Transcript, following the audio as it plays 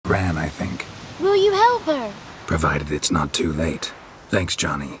Gran, I think. Will you help her? Provided it's not too late. Thanks,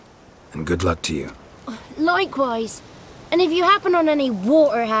 Johnny. And good luck to you. Likewise. And if you happen on any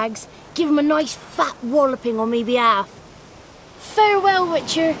water hags, give them a nice fat walloping on me behalf. Farewell,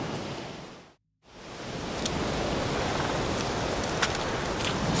 Witcher.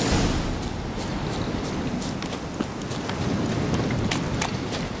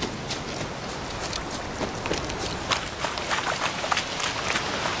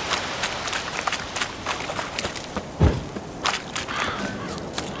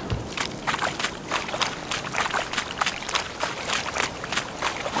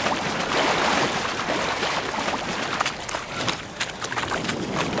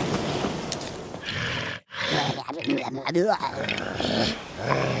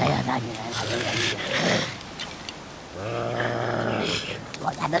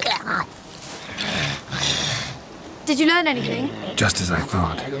 Did you learn anything? Just as I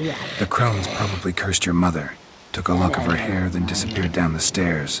thought. The crones probably cursed your mother, took a lock of her hair, then disappeared down the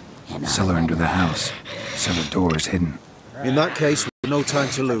stairs. Cellar under the house. Cellar doors hidden. In that case, we've no time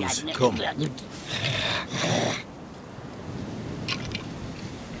to lose. Come.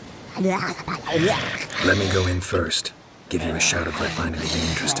 Let me go in first. Give you a shout if I find anything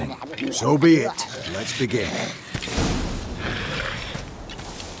interesting. So be it. Let's begin.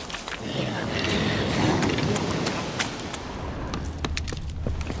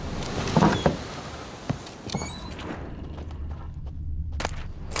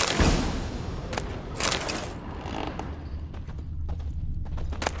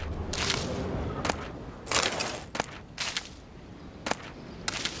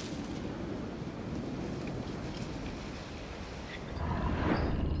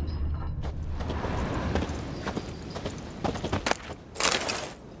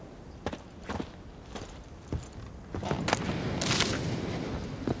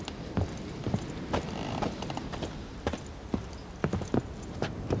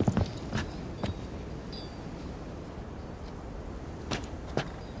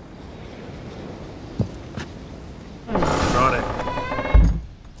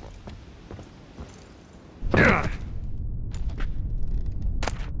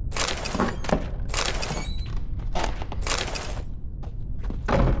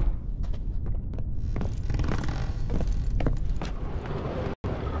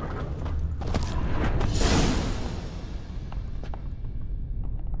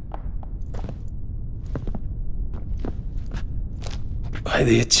 By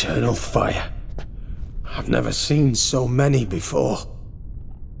the eternal fire. I've never seen so many before.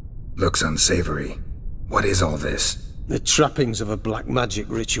 Looks unsavory. What is all this? The trappings of a black magic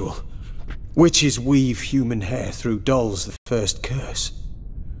ritual. Witches weave human hair through dolls, the first curse.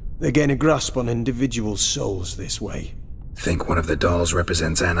 They gain a grasp on individual souls this way. Think one of the dolls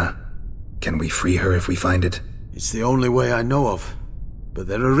represents Anna? Can we free her if we find it? It's the only way I know of. But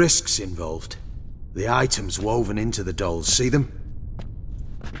there are risks involved. The items woven into the dolls, see them?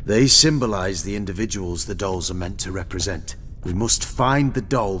 They symbolize the individuals the dolls are meant to represent. We must find the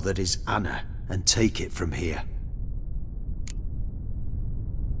doll that is Anna and take it from here.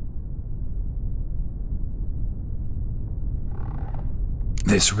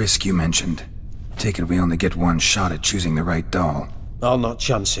 This risk you mentioned. Take it we only get one shot at choosing the right doll. I'll not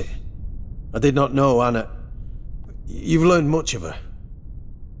chance it. I did not know Anna. You've learned much of her.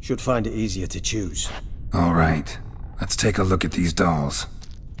 Should find it easier to choose. All right. Let's take a look at these dolls.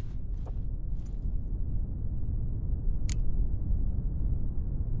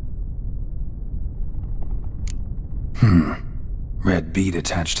 Red bead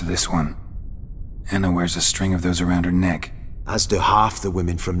attached to this one. Anna wears a string of those around her neck. As do half the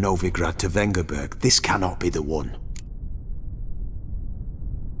women from Novigrad to Vengerberg. This cannot be the one.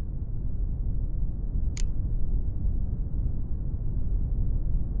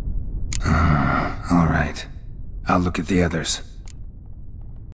 All right. I'll look at the others.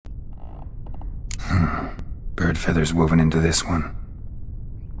 Bird feathers woven into this one.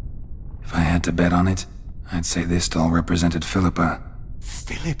 If I had to bet on it, I'd say this doll represented Philippa.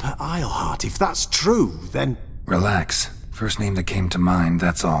 Philippa Eilhart, if that's true, then... Relax. First name that came to mind,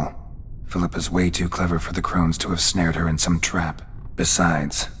 that's all. Philippa's way too clever for the crones to have snared her in some trap.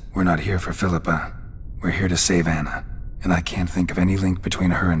 Besides, we're not here for Philippa. We're here to save Anna, and I can't think of any link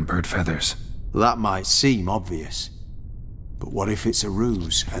between her and Bird Feathers. That might seem obvious. But what if it's a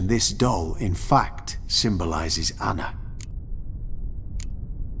ruse, and this doll, in fact, symbolizes Anna?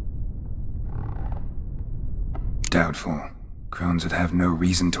 Doubtful. Crones would have no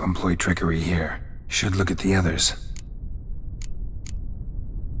reason to employ trickery here. Should look at the others.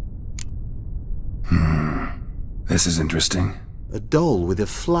 This is interesting. A doll with a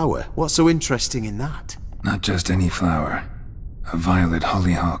flower. What's so interesting in that? Not just any flower. A violet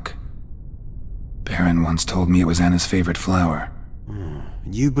hollyhock. Baron once told me it was Anna's favorite flower.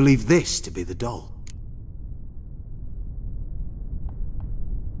 And you believe this to be the doll?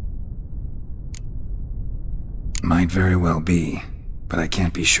 Might very well be, but I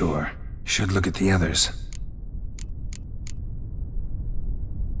can't be sure. Should look at the others.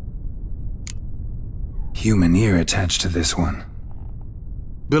 Human ear attached to this one.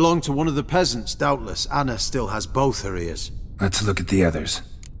 Belonged to one of the peasants, doubtless. Anna still has both her ears. Let's look at the others.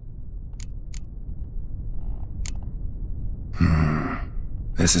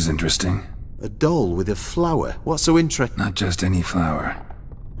 This is interesting. A doll with a flower. What's so interesting? Not just any flower.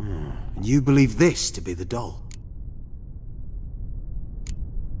 And you believe this to be the doll?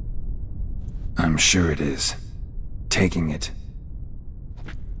 I'm sure it is. Taking it.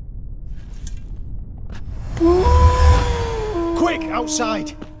 Quick,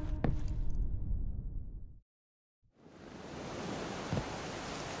 outside!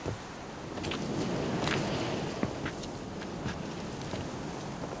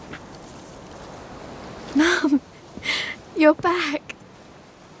 Mum, you're back.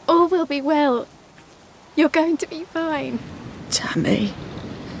 All will be well. You're going to be fine. Tammy,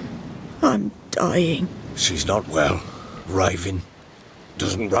 I'm dying. She's not well. Raving.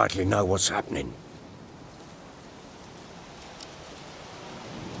 Doesn't rightly know what's happening.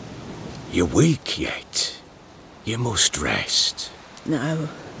 You're weak yet. You must rest. No,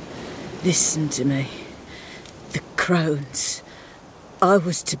 listen to me. The crones. I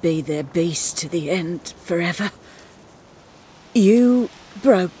was to be their beast to the end, forever. You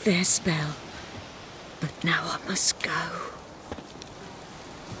broke their spell, but now I must go.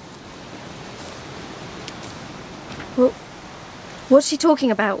 Well, what's she talking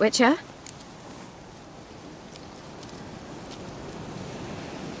about, Witcher?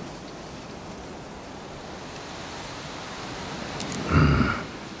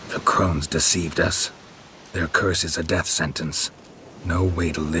 The crones deceived us. Their curse is a death sentence. No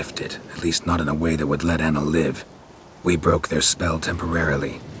way to lift it, at least not in a way that would let Anna live. We broke their spell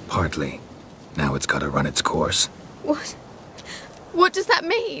temporarily, partly. Now it's gotta run its course. What? What does that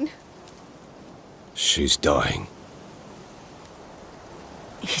mean? She's dying.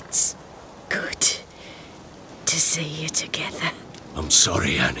 It's good to see you together. I'm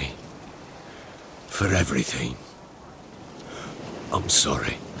sorry, Annie. For everything. I'm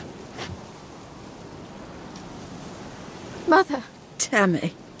sorry. Mother.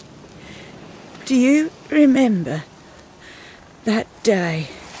 Tammy, do you remember that day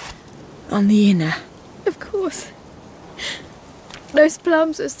on the Inner? Of course. Those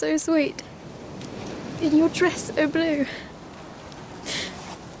plums are so sweet. And your dress so blue.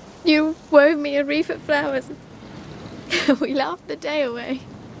 You wove me a wreath of flowers. We laughed the day away.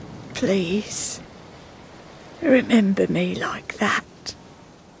 Please, remember me like that.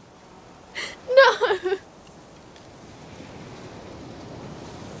 No!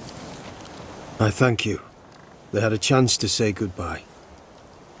 I thank you. They had a chance to say goodbye.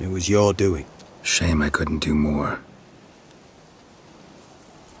 It was your doing. Shame I couldn't do more.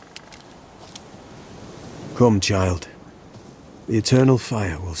 Come, child. The eternal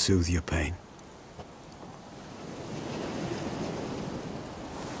fire will soothe your pain.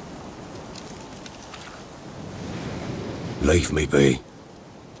 Leave me be.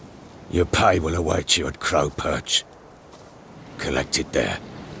 Your pay will await you at Crow Perch. Collect it there.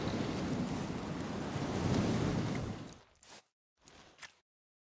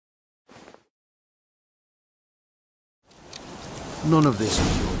 None of this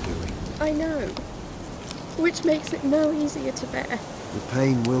was your doing. I know. Which makes it no easier to bear. The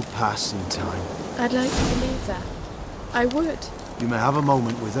pain will pass in time. I'd like to believe that. I would. You may have a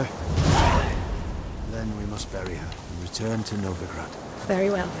moment with her. Then we must bury her and return to Novigrad. Very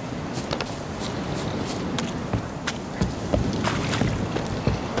well.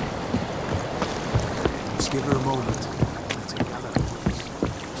 Let's give her a moment. Let her gather her wits.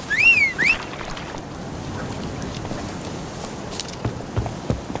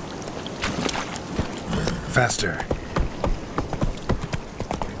 Faster.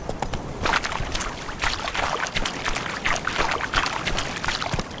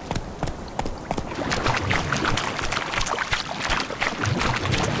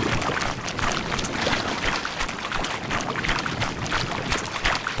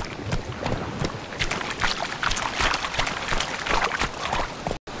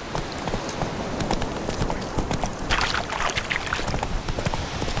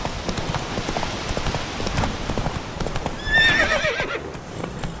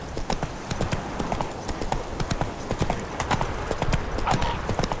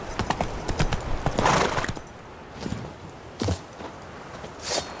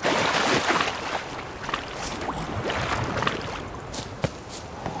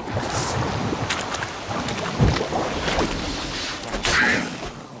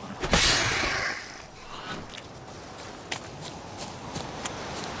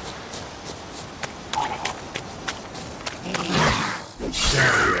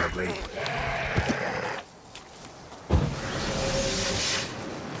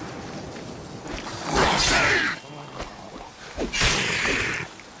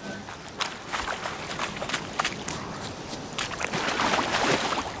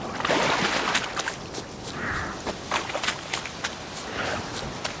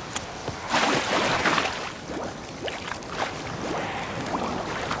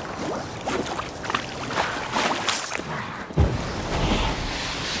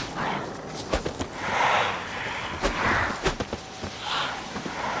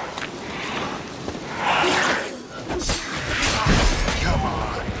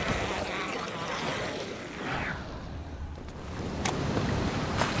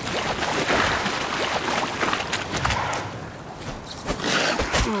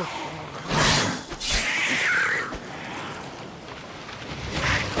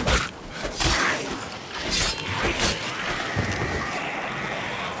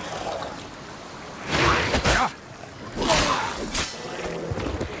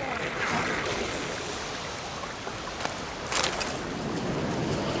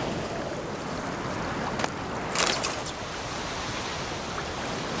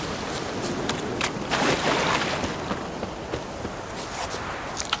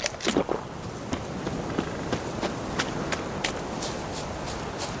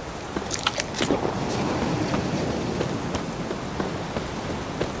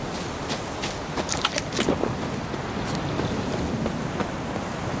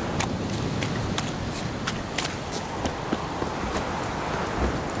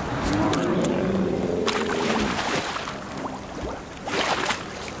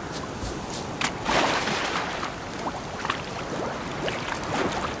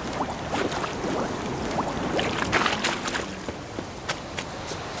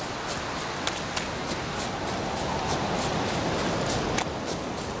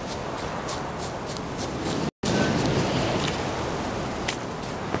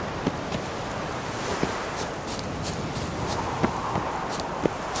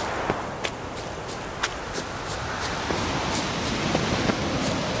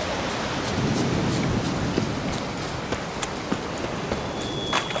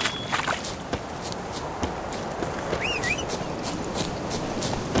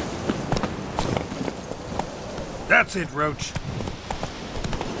 That's it, Roach.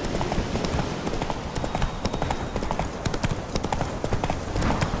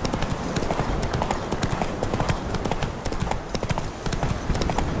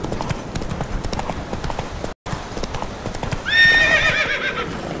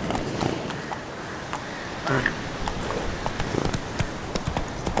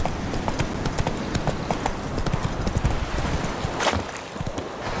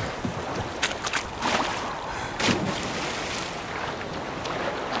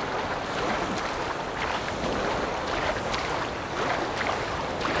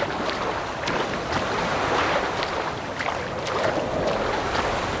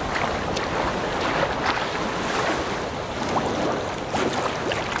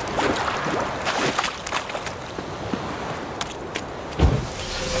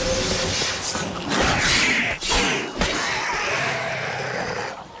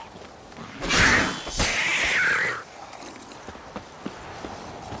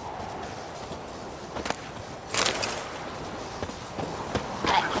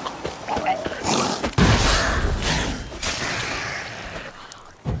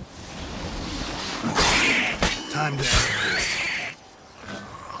 Time to end this.